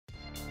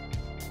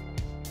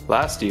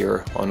Last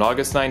year, on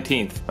August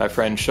 19th, my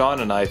friend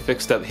Sean and I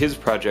fixed up his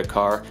project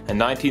car, a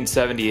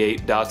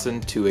 1978 Datsun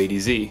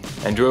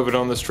 280z, and drove it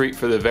on the street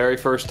for the very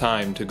first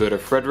time to go to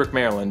Frederick,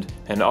 Maryland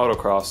and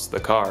autocross the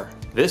car.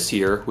 This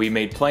year, we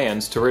made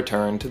plans to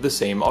return to the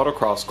same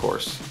autocross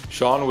course.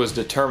 Sean was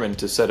determined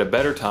to set a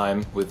better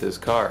time with his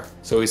car,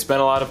 so we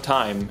spent a lot of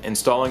time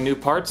installing new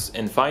parts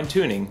and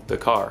fine-tuning the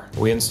car.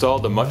 We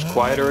installed a much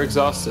quieter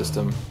exhaust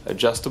system,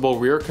 adjustable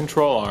rear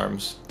control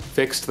arms,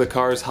 fixed the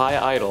car's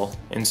high idle,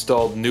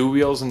 installed new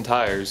wheels and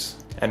tires,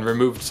 and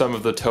removed some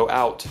of the toe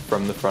out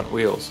from the front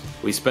wheels.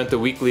 We spent the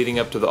week leading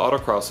up to the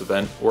autocross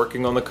event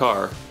working on the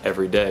car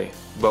every day.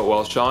 But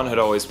while Sean had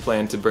always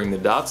planned to bring the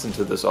Datsun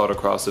to this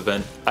autocross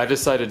event, I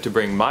decided to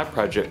bring my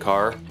project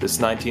car, this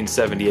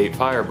 1978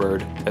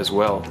 Firebird, as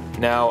well.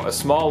 Now, a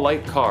small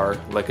light car,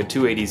 like a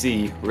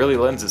 280Z, really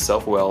lends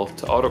itself well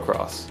to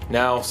autocross.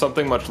 Now,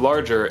 something much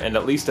larger and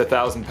at least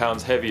 1,000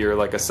 pounds heavier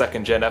like a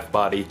second gen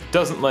F-body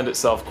doesn't lend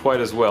itself quite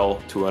as well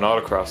to an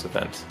autocross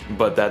event.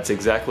 But that's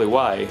exactly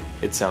why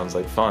it sounds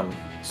like fun.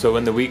 So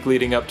in the week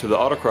leading up to the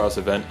autocross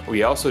event,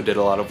 we also did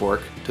a lot of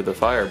work to the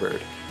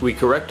Firebird. We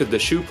corrected the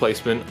shoe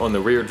placement on the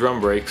rear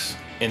drum brakes,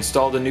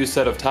 installed a new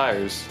set of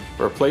tires,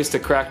 replaced a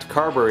cracked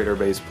carburetor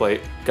base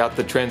plate, got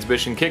the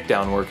transmission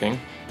kickdown working,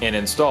 and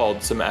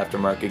installed some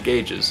aftermarket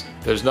gauges.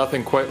 There's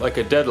nothing quite like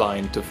a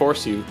deadline to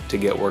force you to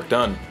get work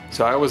done.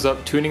 So I was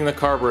up tuning the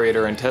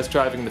carburetor and test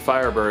driving the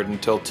Firebird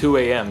until 2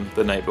 a.m.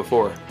 the night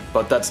before.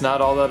 But that's not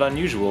all that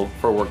unusual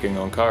for working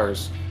on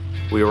cars.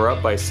 We were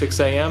up by 6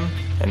 a.m.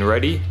 and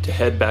ready to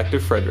head back to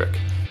Frederick.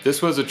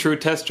 This was a true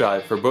test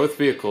drive for both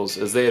vehicles,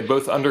 as they had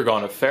both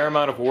undergone a fair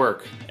amount of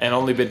work and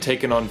only been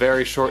taken on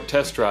very short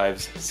test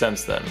drives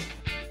since then.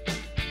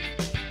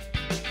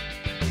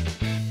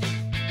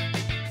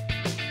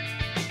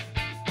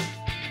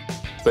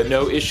 But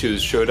no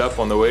issues showed up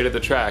on the way to the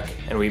track,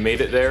 and we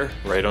made it there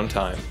right on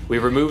time. We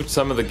removed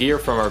some of the gear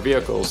from our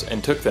vehicles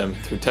and took them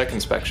through tech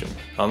inspection.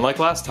 Unlike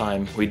last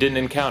time, we didn't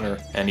encounter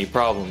any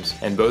problems,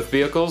 and both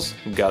vehicles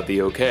got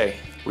the okay.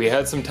 We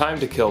had some time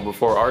to kill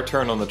before our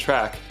turn on the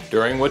track,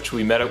 during which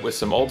we met up with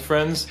some old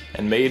friends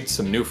and made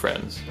some new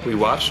friends. We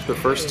watched the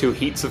first 2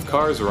 heats of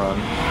cars run,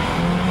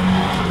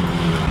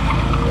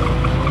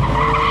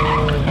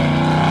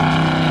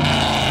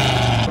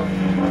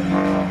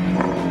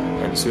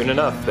 and soon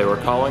enough they were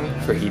calling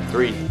for heat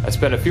 3. I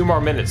spent a few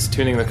more minutes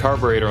tuning the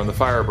carburetor on the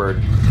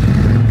Firebird,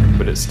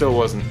 but it still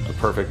wasn't a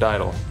perfect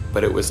idle.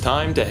 But it was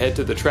time to head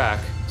to the track,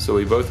 so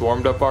we both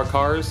warmed up our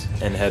cars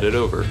and headed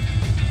over.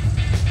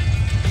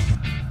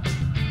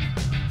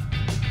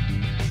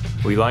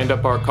 We lined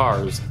up our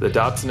cars, the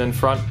Datsun in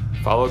front,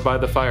 followed by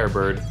the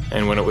Firebird,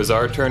 and when it was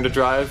our turn to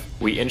drive,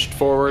 we inched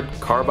forward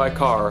car by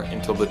car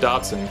until the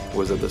Datsun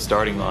was at the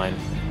starting line.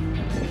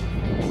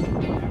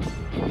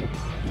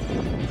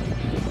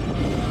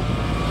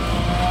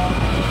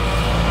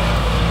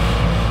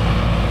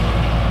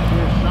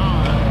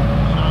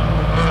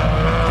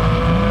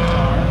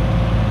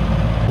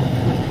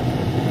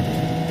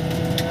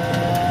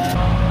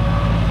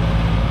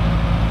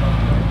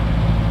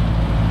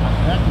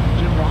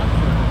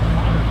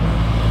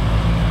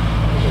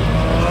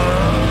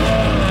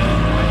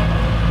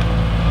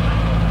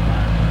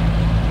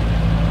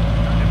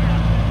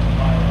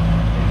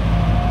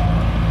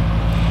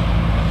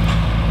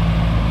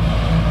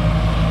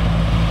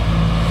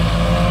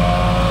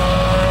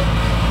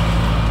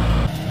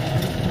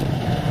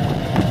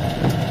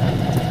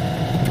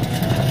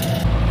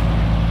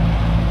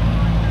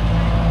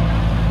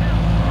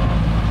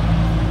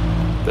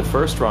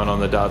 The first run on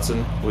the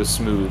Datsun was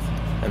smooth,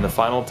 and the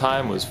final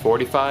time was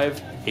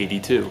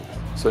 45:82.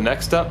 So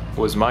next up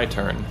was my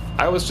turn.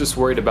 I was just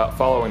worried about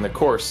following the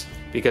course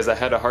because I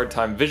had a hard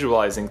time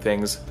visualizing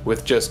things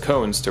with just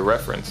cones to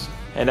reference.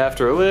 And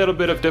after a little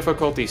bit of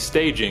difficulty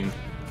staging,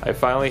 I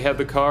finally had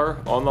the car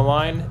on the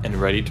line and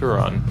ready to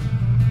run.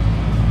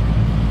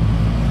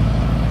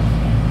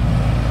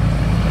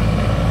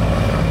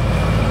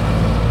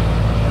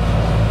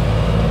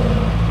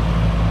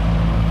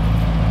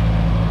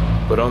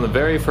 But on the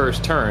very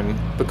first turn,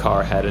 the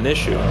car had an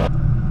issue.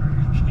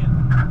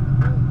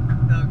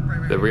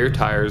 The rear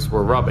tires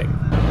were rubbing.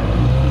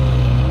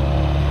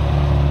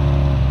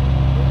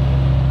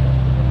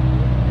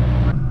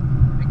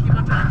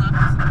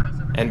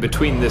 And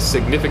between this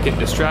significant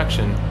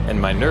distraction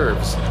and my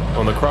nerves,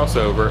 on the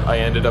crossover I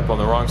ended up on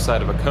the wrong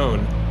side of a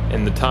cone,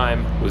 and the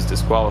time was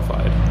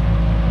disqualified.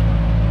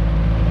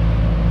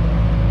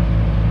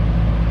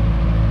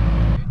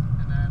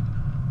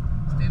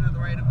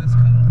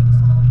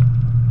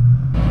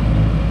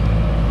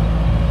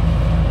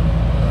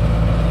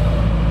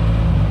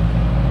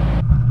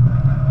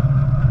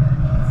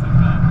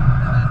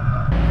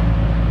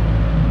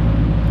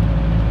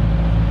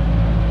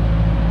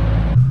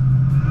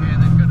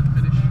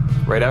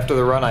 Right after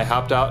the run, I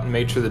hopped out and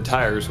made sure the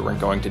tires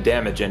weren't going to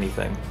damage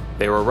anything.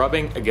 They were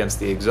rubbing against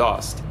the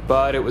exhaust,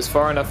 but it was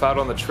far enough out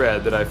on the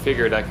tread that I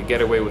figured I could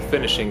get away with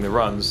finishing the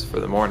runs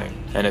for the morning.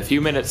 And a few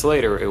minutes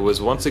later, it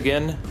was once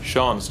again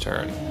Sean's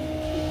turn.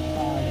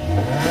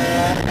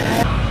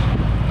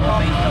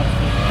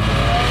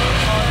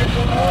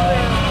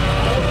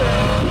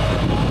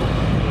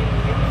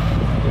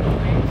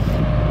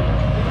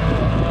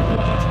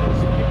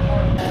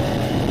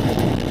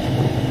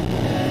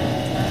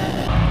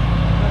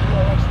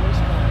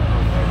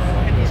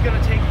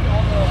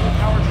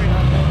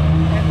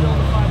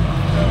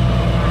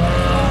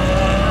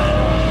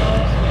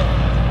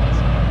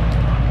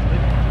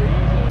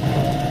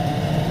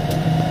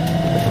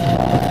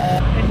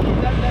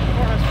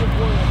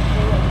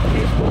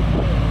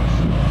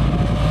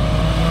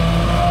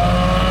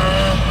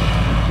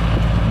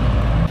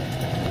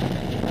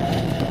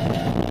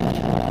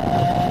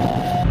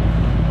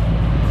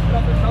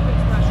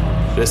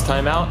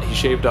 time out, he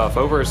shaved off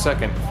over a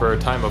second for a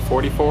time of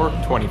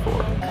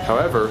 44.24.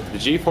 However, the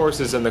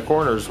G-forces in the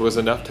corners was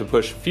enough to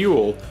push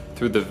fuel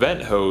through the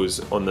vent hose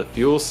on the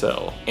fuel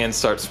cell and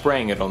start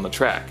spraying it on the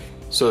track.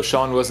 So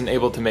Sean wasn't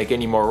able to make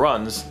any more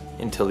runs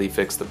until he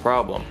fixed the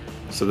problem.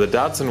 So the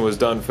Datsun was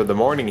done for the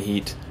morning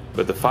heat,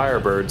 but the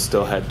Firebird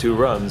still had 2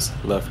 runs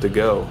left to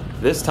go.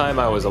 This time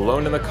I was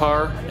alone in the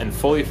car and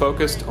fully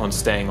focused on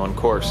staying on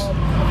course. Yeah,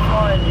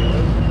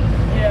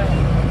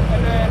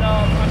 and then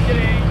I'm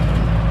getting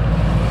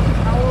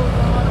towels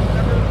on or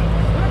whatever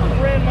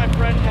brand my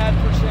friend had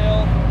for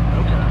sale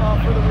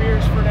for the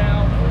rears for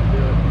now.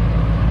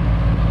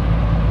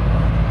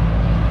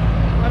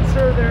 I'm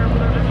sure they're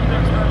whatever you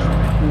think special.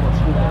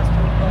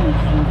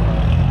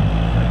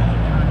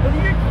 When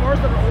you get cars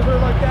that are older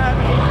like that,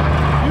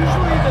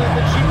 usually the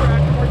cheaper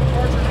aftermarket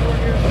cars are nowhere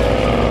near as good.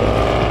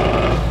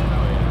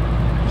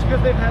 Just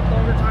because they've had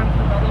longer time to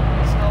develop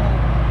and sell.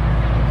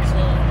 So,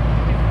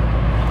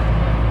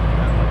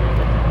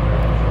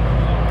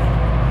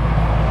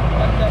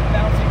 like that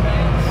bouncy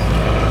bounce.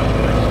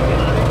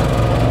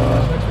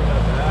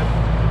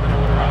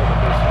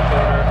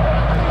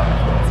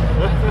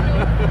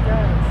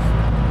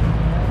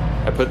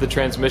 I put the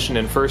transmission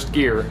in first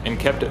gear and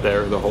kept it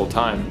there the whole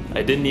time.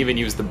 I didn't even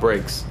use the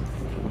brakes.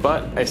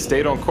 But I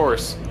stayed on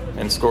course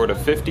and scored a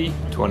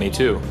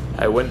 50.22.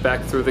 I went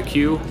back through the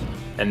queue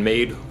and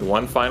made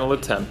one final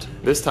attempt.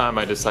 This time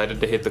I decided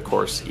to hit the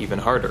course even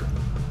harder.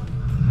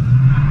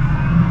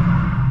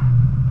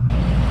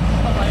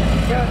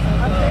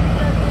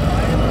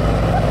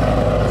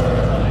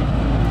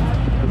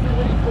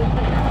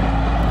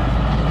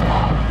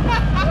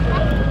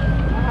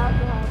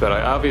 But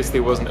I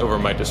obviously wasn't over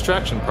my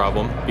distraction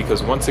problem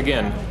because once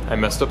again, I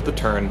messed up the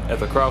turn at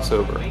the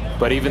crossover.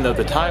 But even though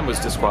the time was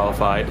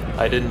disqualified,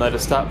 I didn't let it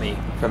stop me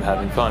from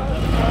having fun.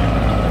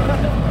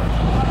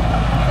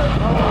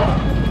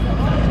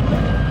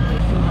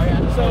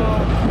 So, he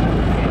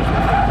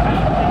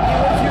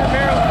went to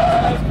Maryland, so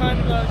that was kind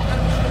of a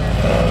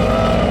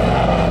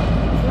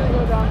go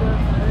down there.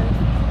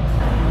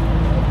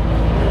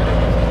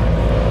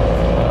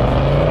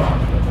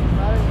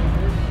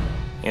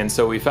 And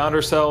so we found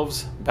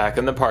ourselves back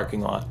in the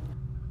parking lot.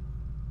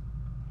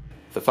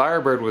 The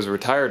Firebird was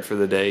retired for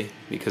the day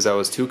because I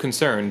was too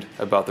concerned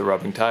about the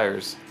rubbing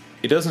tires.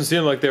 It doesn't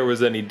seem like there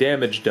was any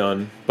damage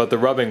done, but the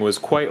rubbing was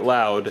quite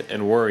loud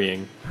and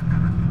worrying.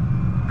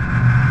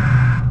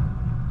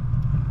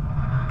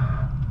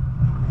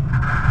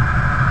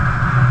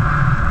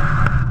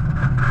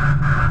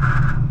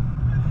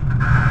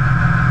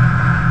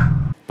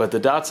 But the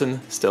Datsun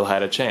still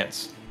had a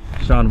chance.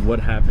 Sean, what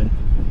happened?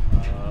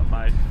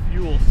 My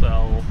fuel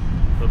cell,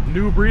 the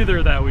new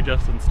breather that we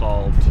just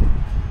installed,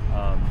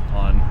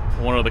 on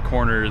one of the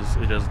corners,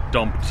 it just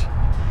dumped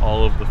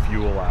all of the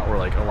fuel out, or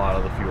like a lot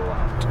of the fuel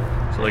out.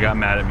 So they got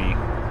mad at me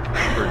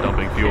for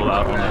dumping fuel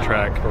out on the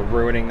track. For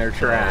ruining their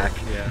track.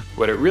 Yeah.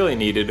 What it really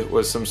needed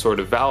was some sort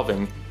of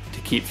valving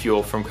to keep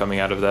fuel from coming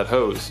out of that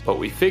hose. But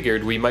we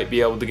figured we might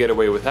be able to get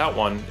away without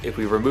one if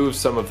we removed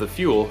some of the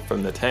fuel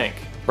from the tank.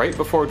 Right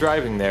before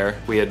driving there,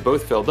 we had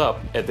both filled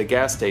up at the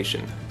gas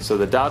station, so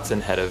the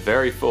Datsun had a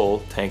very full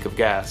tank of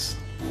gas.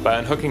 By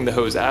unhooking the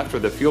hose after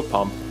the fuel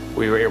pump,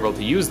 we were able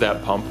to use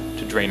that pump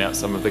to drain out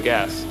some of the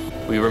gas.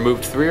 We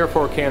removed 3 or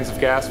 4 cans of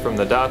gas from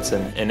the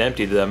Datsun and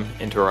emptied them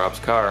into Rob's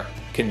car.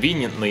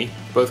 Conveniently,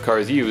 both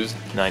cars used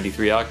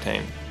 93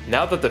 octane.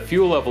 Now that the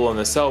fuel level in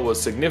the cell was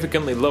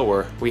significantly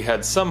lower, we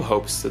had some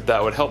hopes that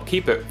that would help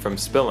keep it from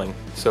spilling.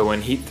 So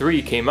when Heat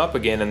 3 came up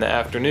again in the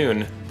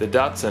afternoon, the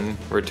Datsun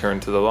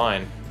returned to the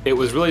line. It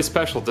was really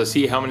special to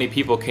see how many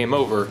people came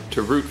over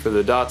to root for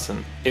the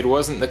Datsun. It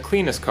wasn't the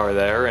cleanest car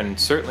there, and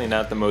certainly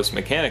not the most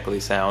mechanically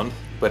sound,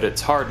 but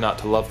it's hard not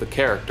to love the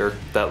character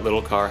that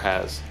little car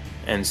has.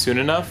 And soon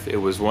enough, it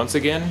was once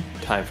again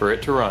time for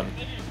it to run.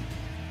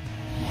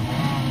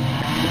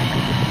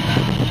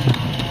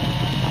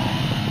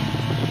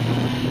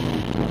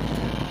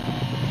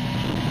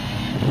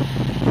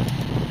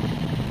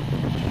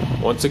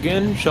 Once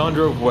again, Sean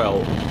drove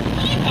well.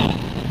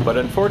 But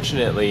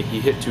unfortunately, he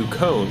hit 2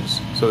 cones,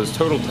 so his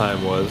total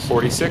time was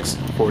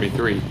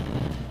 46.43.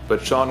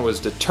 But Sean was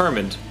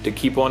determined to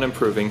keep on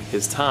improving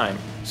his time.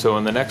 So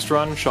in the next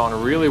run,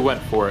 Sean really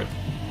went for it.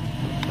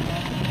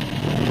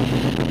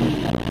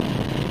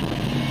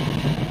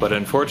 But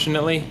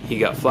unfortunately, he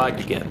got flagged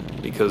again,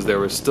 because there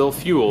was still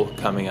fuel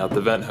coming out the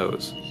vent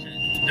hose.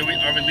 Are we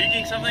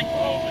leaking something?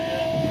 Oh,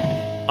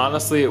 yeah.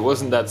 Honestly, it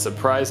wasn't that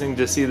surprising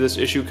to see this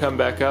issue come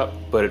back up,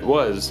 but it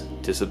was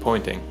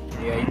disappointing.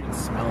 Yeah, you can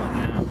smell it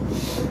now.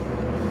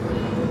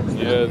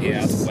 Yeah,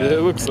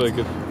 it looks like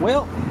it.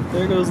 Well,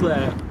 there goes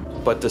that.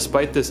 But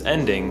despite this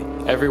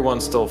ending, everyone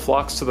still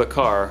flocks to the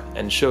car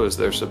and shows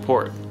their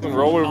support. And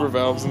rollover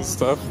valves and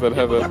stuff that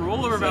have The a...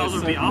 rollover valves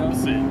are the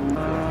opposite.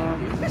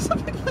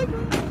 Something like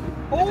that.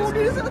 Oh,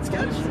 dude, is that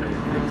sketch?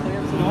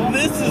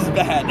 This is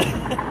bad.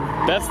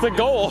 That's the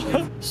goal!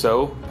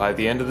 So, by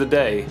the end of the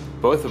day,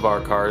 both of our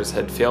cars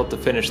had failed to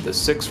finish the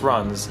 6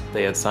 runs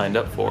they had signed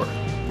up for.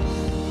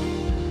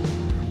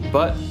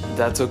 But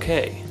that's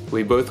okay,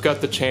 We both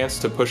got the chance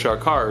to push our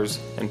cars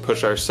and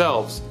push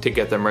ourselves to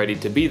get them ready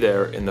to be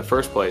there in the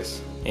first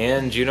place.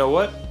 And you know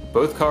what?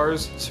 Both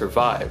cars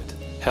survived.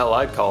 Hell,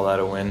 I'd call that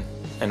a win.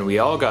 And we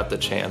all got the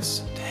chance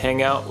to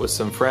hang out with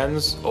some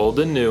friends, old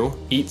and new,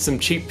 eat some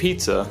cheap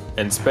pizza,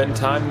 and spend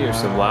time near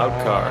some loud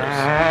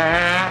cars.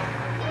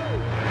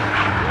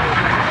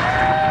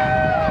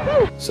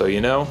 So you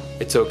know,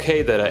 it's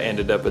okay that I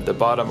ended up at the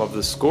bottom of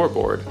the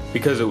scoreboard,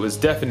 because it was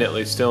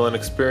definitely still an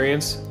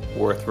experience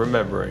worth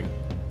remembering.